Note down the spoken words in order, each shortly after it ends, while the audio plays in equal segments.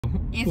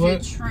Is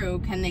it true?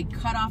 Can they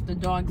cut off the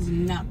dog's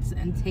nuts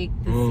and take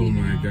the Oh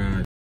semen my out?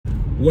 God.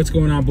 What's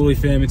going on, Bully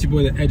fam? It's your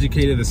boy, the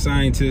educator, the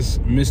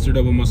scientist, Mr.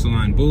 Double Muscle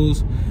Line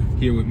Bulls,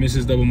 here with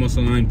Mrs. Double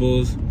Muscle Line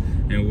Bulls.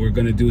 And we're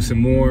gonna do some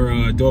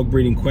more dog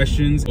breeding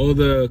questions. All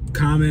the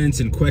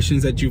comments and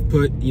questions that you've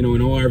put,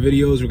 in all our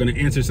videos, we're gonna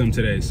answer some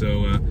today.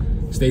 So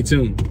stay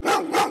tuned.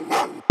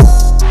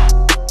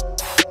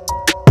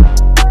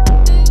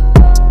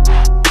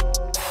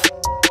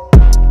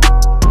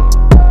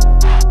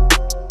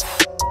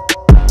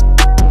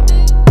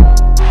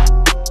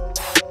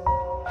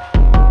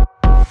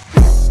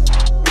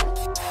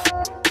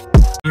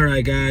 All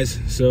right, guys.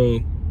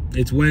 So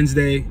it's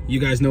Wednesday. You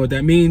guys know what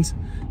that means.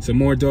 Some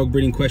more dog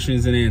breeding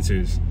questions and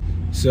answers.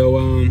 So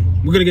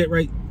we're gonna get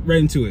right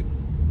into it.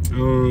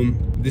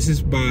 This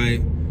is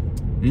by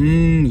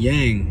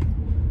Yang,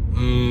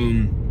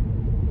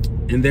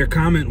 and their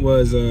comment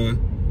was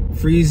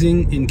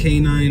freezing in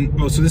canine.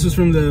 Oh, so this was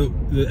from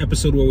the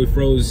episode where we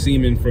froze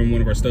semen from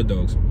one of our stud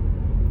dogs.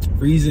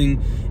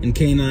 Freezing in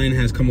canine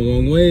has come a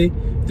long way.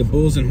 The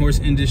bulls and horse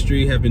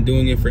industry have been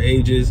doing it for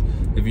ages.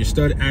 If your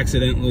stud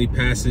accidentally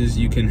passes,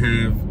 you can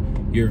have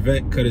your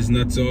vet cut his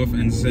nuts off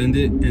and send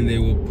it, and they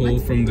will pull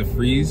from the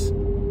freeze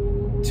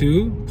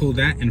too. Pull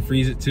that and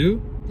freeze it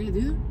too. They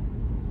do?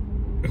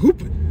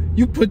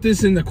 You put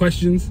this in the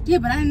questions? Yeah,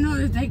 but I didn't know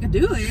that they could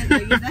do it.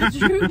 Like, is that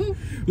true?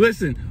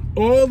 Listen,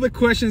 all the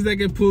questions that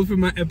get pulled from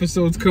my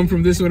episodes come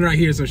from this one right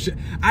here. So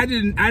I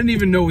didn't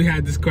even know we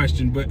had this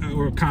question,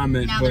 or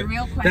comment. Now but the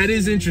real question that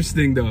is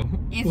interesting, though.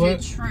 Is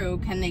it true?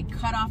 Can they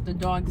cut off the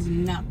dog's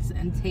nuts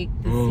and take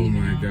the semen out? Oh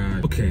my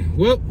God. Okay,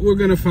 well, we're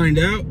gonna find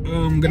out.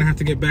 I'm gonna have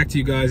to get back to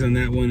you guys on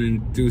that one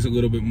and do a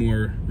little bit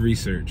more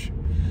research.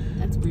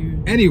 That's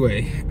weird.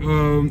 Anyway,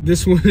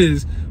 this one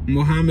is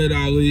Muhammad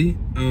Ali.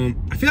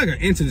 I feel like I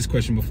answered this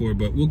question before,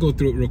 but we'll go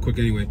through it real quick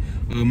anyway.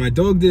 My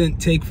dog didn't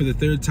take for the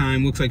third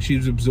time. Looks like she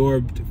was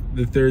absorbed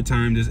the third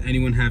time. Does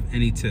anyone have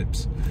any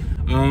tips?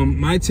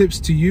 My tips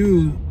to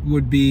you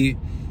would be,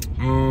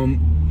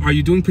 are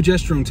you doing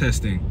progesterone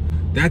testing?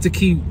 That's a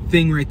key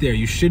thing right there.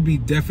 You should be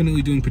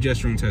definitely doing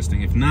progesterone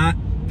testing. If not,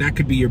 that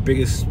could be your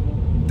biggest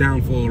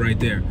downfall right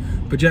there.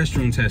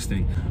 Progesterone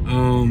testing.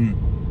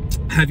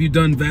 Have you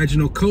done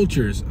vaginal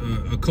cultures,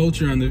 a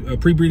culture on a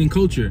pre-breeding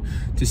culture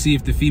to see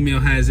if the female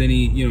has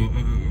any,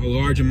 a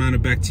large amount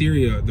of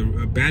bacteria,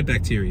 bad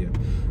bacteria?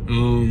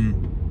 The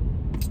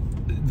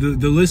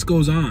list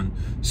goes on.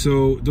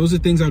 So those are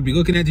things I'd be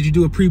looking at. Did you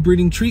do a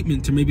pre-breeding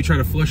treatment to maybe try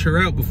to flush her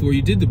out before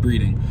you did the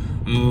breeding?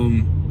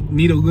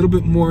 Need a little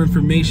bit more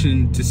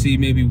information to see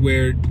maybe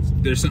where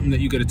there's something that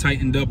you gotta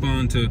tighten up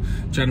on to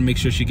try to make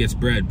sure she gets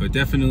bred. But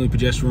definitely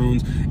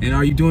progesterones. And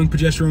are you doing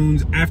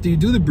progesterones after you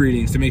do the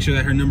breedings to make sure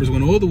that her numbers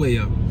went all the way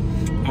up?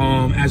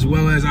 As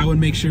well as I would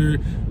make sure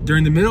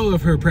during the middle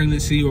of her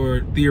pregnancy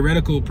or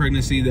theoretical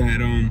pregnancy that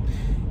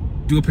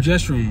do a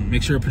progesterone.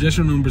 Make sure her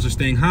progesterone numbers are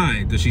staying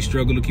high. Does she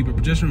struggle to keep her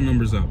progesterone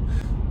numbers up?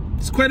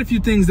 There's quite a few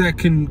things that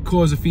can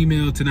cause a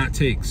female to not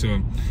take.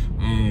 So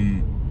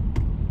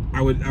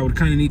I would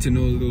kind of need to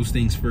know those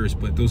things first,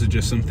 but those are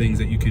just some things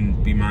that you can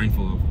be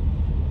mindful of.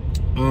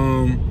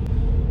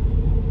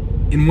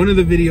 In one of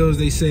the videos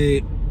they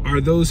say,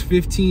 are those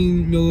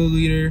 15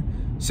 milliliter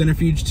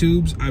centrifuge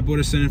tubes? I bought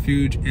a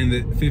centrifuge and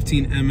the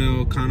 15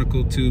 ml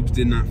conical tubes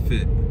did not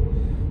fit.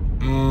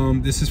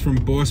 This is from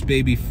Boss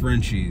Baby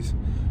Frenchies.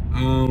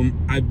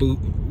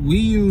 We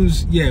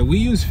use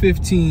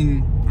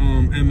 15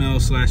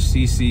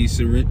 ml/cc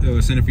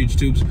centrifuge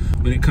tubes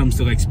when it comes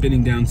to like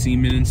spinning down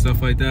semen and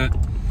stuff like that.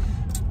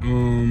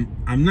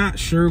 I'm not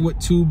sure what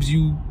tubes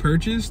you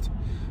purchased,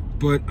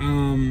 but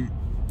and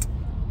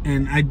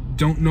I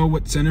don't know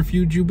what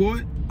centrifuge you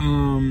bought.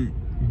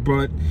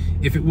 But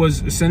if it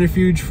was a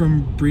centrifuge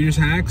from Breeders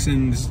Hacks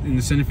and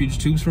the centrifuge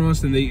tubes from us,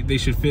 then they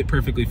should fit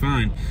perfectly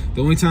fine.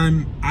 The only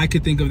time I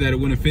could think of that it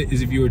wouldn't fit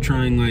is if you were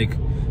trying like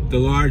the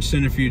large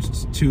centrifuge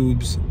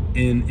tubes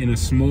in a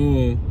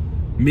small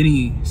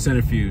mini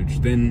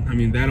centrifuge. Then I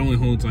mean that only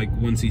holds like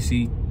 1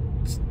 cc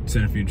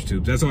centrifuge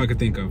tubes. That's all I could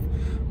think of.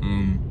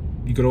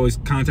 You could always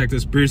contact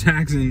us, Breeders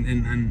Hacks,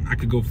 and I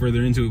could go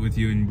further into it with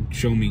you and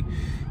show me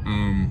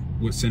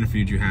what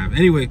centrifuge you have.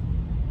 Anyway,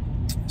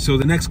 so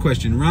the next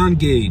question, Ron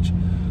Gage,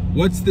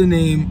 what's the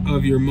name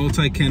of your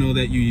multi-kennel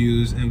that you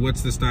use, and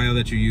what's the style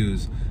that you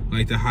use,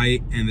 like the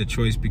height and the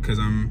choice? Because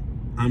I'm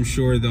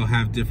sure they'll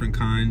have different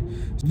kind.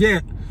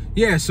 Yeah.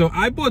 So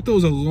I bought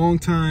those a long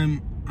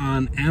time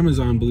on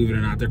Amazon, believe it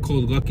or not. They're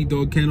called Lucky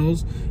Dog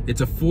Kennels. It's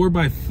a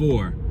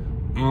 4x4.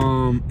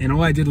 And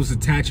all I did was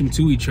attach them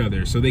to each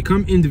other, so they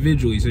come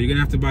individually, so you're gonna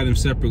have to buy them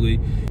separately.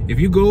 If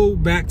you go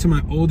back to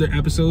my older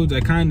episodes, I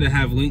kind of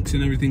have links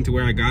and everything to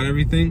where I got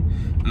everything.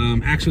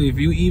 Actually, if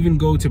you even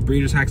go to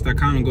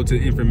breedershacks.com and go to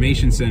the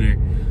information center,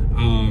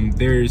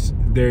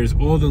 there's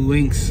all the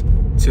links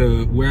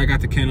to where I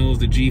got the kennels,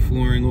 the G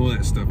flooring, all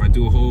that stuff. I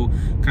do a whole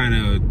kind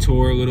of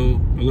tour, a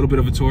little bit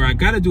of a tour. I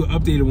gotta do an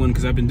updated one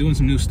because I've been doing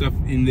some new stuff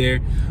in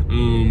there.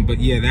 But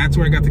yeah, that's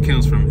where I got the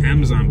kennels from,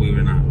 Amazon, believe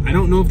it or not. I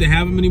don't know if they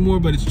have them anymore,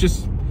 but it's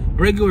just a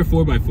regular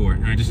 4x4,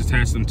 and I just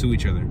attach them to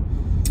each other.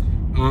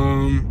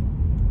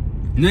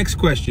 Next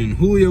question.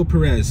 Julio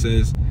Perez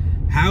says,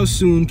 how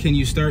soon can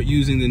you start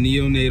using the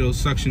neonatal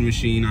suction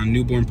machine on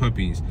newborn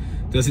puppies?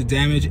 Does it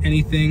damage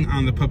anything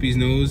on the puppy's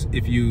nose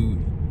if you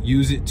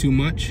use it too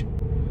much?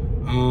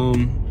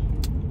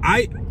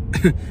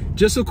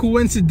 Just so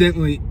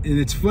coincidentally, and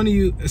it's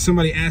funny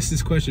somebody asked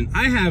this question,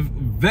 I have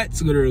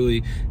vets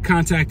literally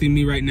contacting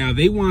me right now.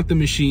 They want the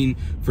machine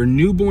for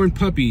newborn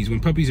puppies, when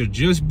puppies are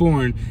just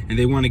born, and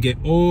they want to get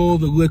all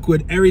the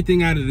liquid,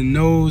 everything out of the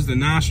nose, the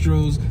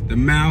nostrils, the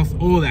mouth,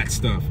 all that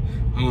stuff.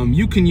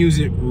 You can use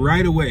it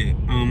right away.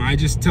 I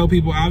just tell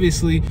people,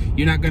 obviously,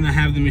 you're not going to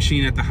have the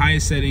machine at the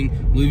highest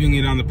setting, leaving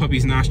it on the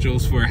puppy's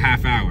nostrils for a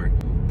half hour.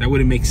 That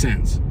wouldn't make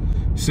sense.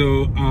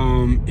 So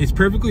it's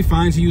perfectly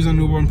fine to use on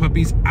newborn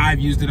puppies. I've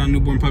used it on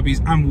newborn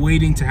puppies. I'm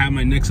waiting to have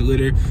my next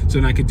litter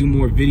so that I could do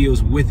more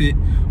videos with it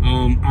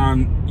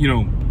on, you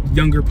know,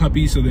 younger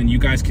puppies, so then you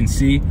guys can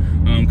see,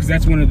 because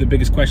that's one of the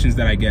biggest questions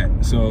that I get.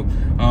 So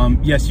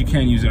yes, you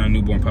can use it on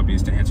newborn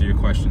puppies, to answer your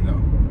question though.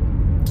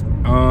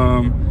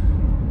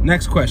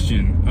 Next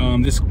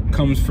question. This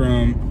comes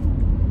from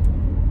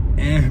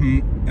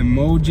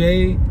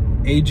Emoji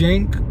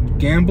Ajank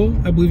Gamble.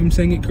 I believe I'm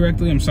saying it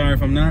correctly. I'm sorry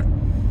if I'm not.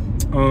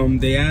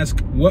 They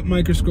ask, what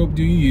microscope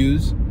do you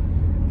use?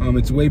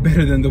 It's way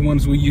better than the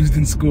ones we used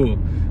in school.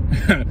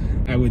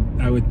 I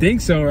would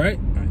think so, right?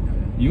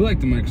 You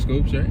like the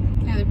microscopes, right?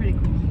 Yeah, they're pretty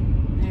cool.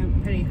 They're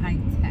pretty high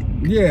tech.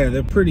 Yeah,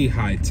 they're pretty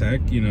high tech,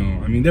 you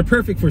know. I mean, they're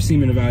perfect for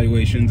semen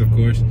evaluations, of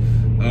course.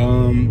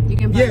 You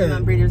can find them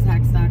on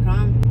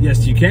breedershacks.com.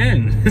 Yes, you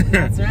can.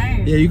 That's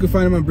right. Yeah, you can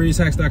find them on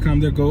breedershacks.com.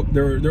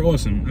 They're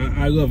awesome.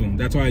 I love them.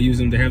 That's why I use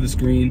them. They have the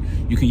screen.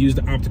 You can use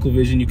the optical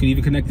vision. You can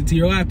even connect it to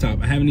your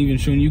laptop. I haven't even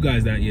shown you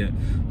guys that yet.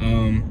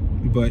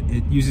 But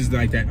it uses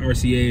like that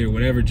RCA or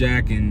whatever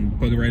jack and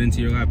plug it right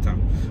into your laptop.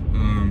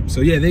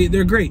 So yeah,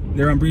 they're great.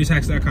 They're on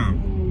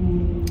breedershacks.com.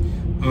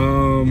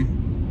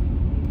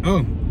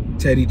 Oh,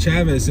 Teddy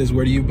Chavez says,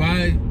 where do you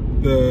buy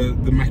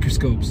the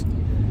microscopes?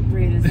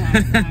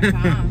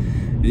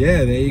 breedershacks.com.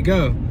 Yeah, there you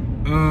go.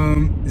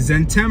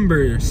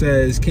 Zentember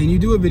says, can you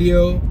do a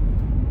video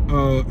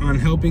on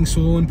helping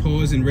swollen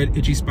paws and red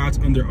itchy spots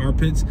under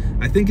armpits?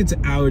 I think it's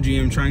an allergy.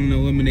 I'm trying to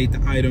eliminate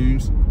the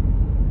items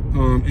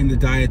in the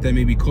diet that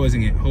may be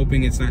causing it,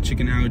 hoping it's not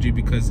chicken allergy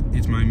because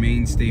it's my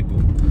main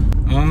staple.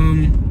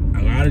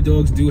 A lot of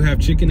dogs do have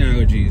chicken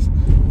allergies.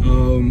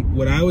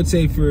 What I would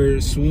say for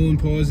swollen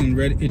paws and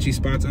red itchy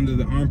spots under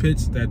the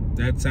armpits,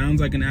 that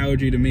sounds like an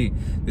allergy to me.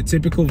 The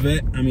typical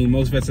vet, I mean,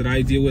 most vets that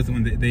I deal with,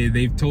 when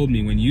they've told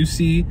me, when you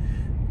see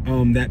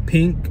that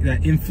pink,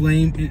 that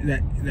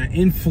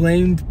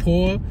inflamed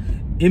paw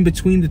in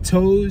between the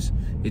toes,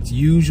 it's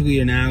usually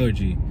an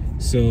allergy.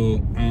 So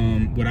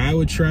what I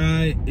would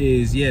try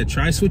is, yeah,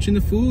 try switching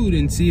the food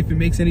and see if it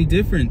makes any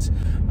difference.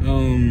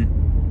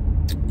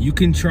 You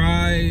can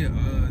try,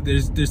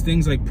 there's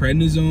things like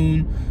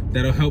prednisone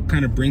that'll help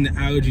kind of bring the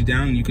allergy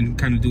down, and you can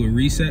kind of do a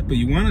reset, but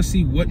you want to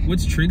see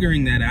what's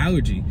triggering that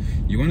allergy.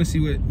 You want to see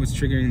what's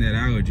triggering that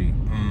allergy.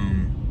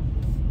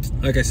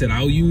 Like I said,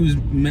 I'll use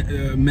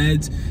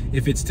meds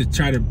if it's to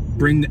try to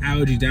bring the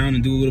allergy down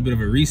and do a little bit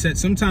of a reset.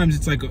 Sometimes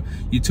it's like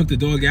you took the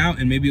dog out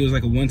and maybe it was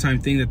like a one-time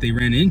thing that they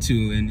ran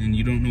into and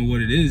you don't know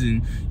what it is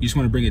and you just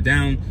want to bring it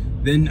down.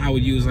 Then I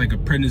would use like a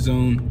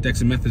prednisone,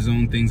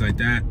 dexamethasone, things like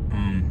that.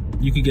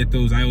 You can get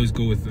those. I always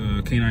go with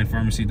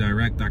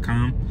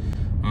caninePharmacyDirect.com.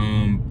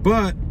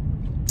 But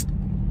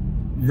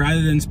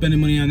rather than spending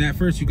money on that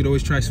first, you could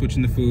always try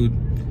switching the food,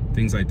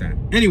 things like that.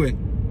 Anyway,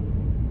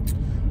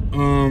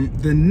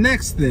 the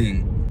next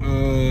thing,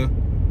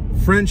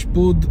 French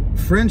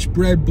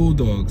bred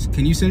bulldogs.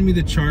 Can you send me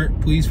the chart,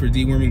 please, for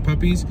deworming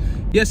puppies?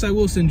 Yes, I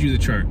will send you the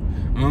chart.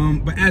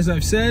 But as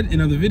I've said in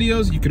other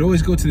videos, you could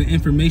always go to the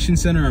information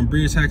center on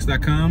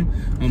breedershacks.com.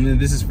 And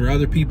this is for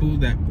other people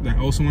that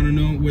also want to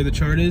know where the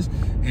chart is.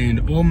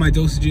 And all my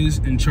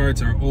dosages and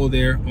charts are all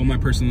there. All my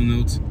personal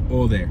notes,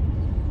 all there.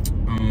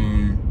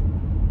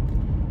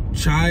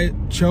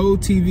 Cho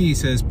TV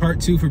says, part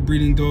 2 for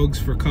breeding dogs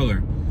for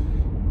color.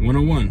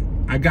 101.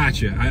 I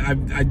got you.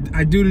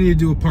 I do need to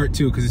do a part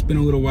 2 because it's been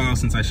a little while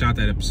since I shot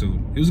that episode.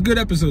 It was a good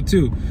episode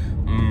too.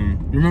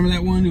 Remember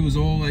that one? It was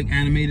all like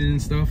animated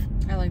and stuff.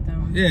 I like that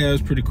one. Yeah, it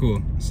was pretty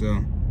cool.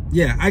 So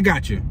yeah, I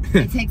got you.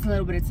 It takes a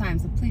little bit of time,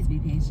 so please be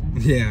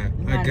patient. Yeah,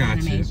 I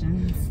got you.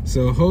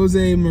 So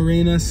Jose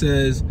Marina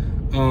says,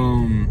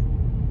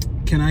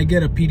 can I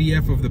get a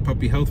PDF of the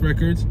puppy health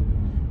records?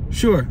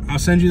 Sure, I'll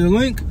send you the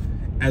link.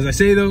 As I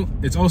say though,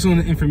 it's also in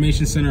the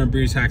information center on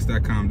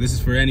breedershacks.com. This is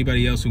for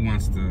anybody else who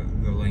wants the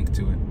link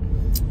to it.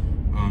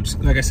 Just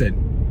like I said,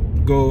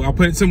 I'll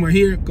put it somewhere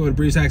here. Go to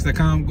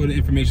breedershacks.com, go to the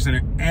information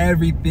center.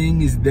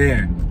 Everything is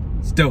there.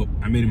 It's dope.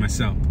 I made it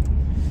myself.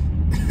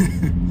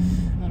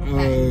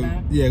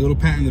 Yeah, a little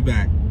pat in the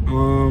back.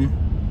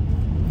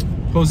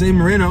 Jose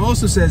Morena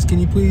also says, can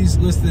you please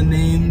list the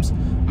names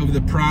of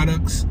the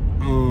products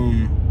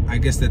I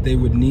guess that they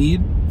would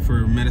need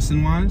for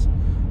medicine wise?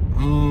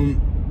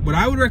 What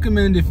I would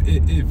recommend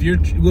if you're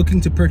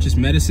looking to purchase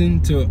medicine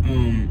to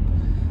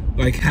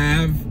like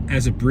have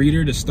as a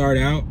breeder to start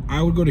out,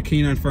 I would go to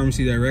Canine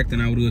Pharmacy Direct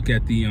and I would look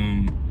at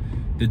the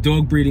the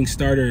dog breeding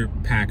starter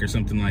pack or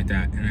something like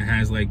that, and it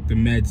has like the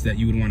meds that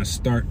you would want to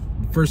start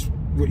first,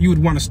 what you would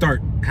want to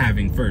start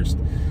having first.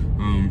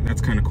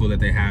 That's kind of cool that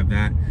they have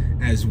that,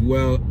 as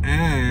well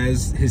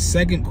as his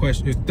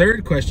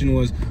third question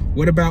was,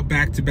 what about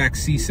back-to-back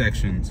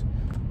C-sections?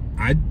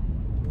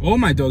 All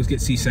my dogs get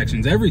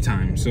C-sections every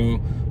time, so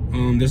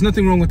there's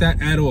nothing wrong with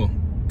that at all.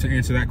 To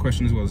answer that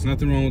question as well, there's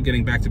nothing wrong with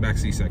getting back-to-back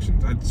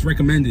C-sections. It's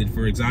recommended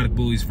for exotic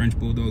bullies, French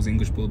bulldogs,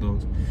 English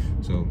bulldogs.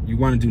 So you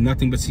want to do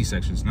nothing but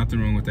C-sections. Nothing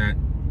wrong with that.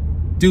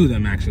 Do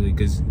them actually,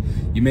 because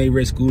you may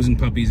risk losing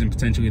puppies and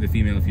potentially the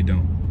female if you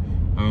don't.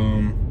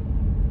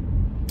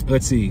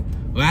 Let's see.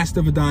 Last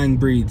of a Dying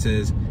Breed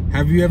says,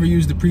 have you ever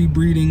used the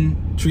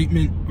pre-breeding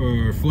treatment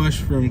or flush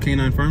from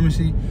Canine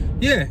Pharmacy?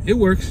 Yeah, it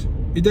works.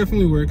 It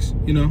definitely works.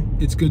 You know,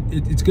 it's good.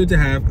 It's good to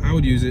have. I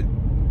would use it.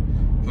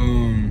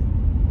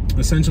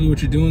 Essentially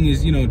what you're doing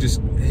is, you know,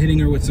 just hitting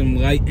her with some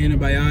light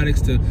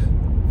antibiotics to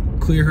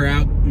clear her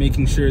out,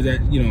 making sure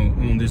that, you know,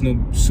 there's no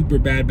super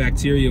bad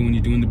bacteria when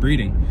you're doing the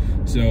breeding.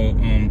 So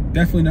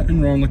definitely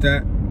nothing wrong with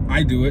that.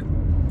 I do it.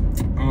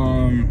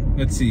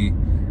 Let's see.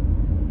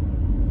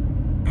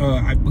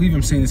 I believe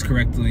I'm saying this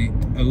correctly.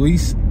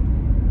 Elise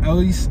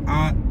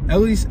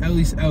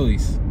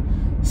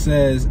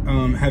says,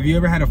 have you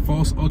ever had a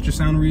false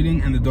ultrasound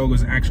reading and the dog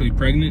was actually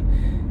pregnant?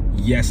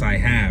 Yes, I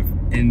have.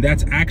 And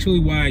that's actually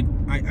why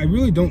I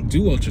really don't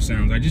do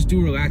ultrasounds. I just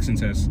do relaxin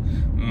tests.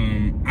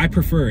 I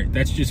prefer it.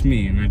 That's just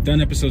me. And I've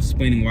done episodes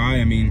explaining why.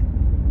 I mean,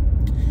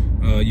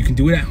 you can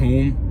do it at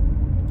home.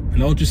 An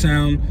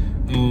ultrasound,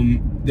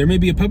 there may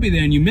be a puppy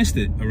there and you missed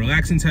it. A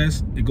relaxin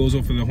test, it goes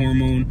off of the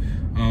hormone.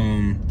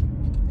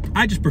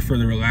 I just prefer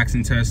the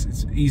relaxin test.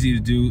 It's easy to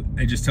do.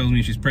 It just tells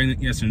me if she's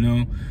pregnant, yes or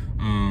no.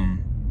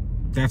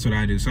 That's what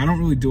I do. So I don't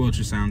really do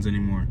ultrasounds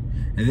anymore.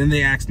 And then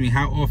they asked me,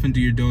 how often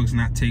do your dogs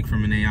not take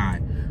from an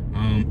AI?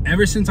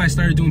 Ever since I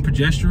started doing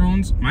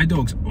progesterones, my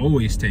dogs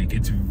always take.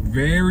 It's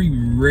very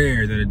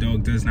rare that a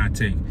dog does not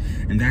take.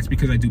 And that's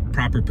because I do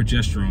proper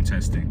progesterone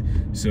testing.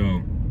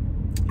 So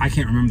I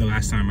can't remember the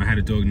last time I had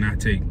a dog not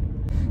take.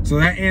 So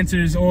that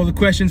answers all the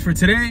questions for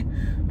today.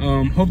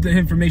 Hope the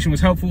information was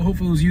helpful.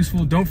 Hopefully it was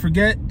useful. Don't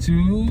forget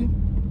to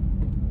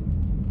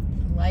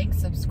like,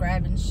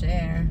 subscribe, and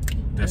share.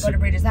 That's and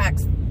go to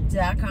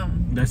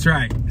breedershacks.com. That's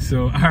right.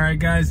 So, all right,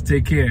 guys,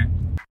 take care.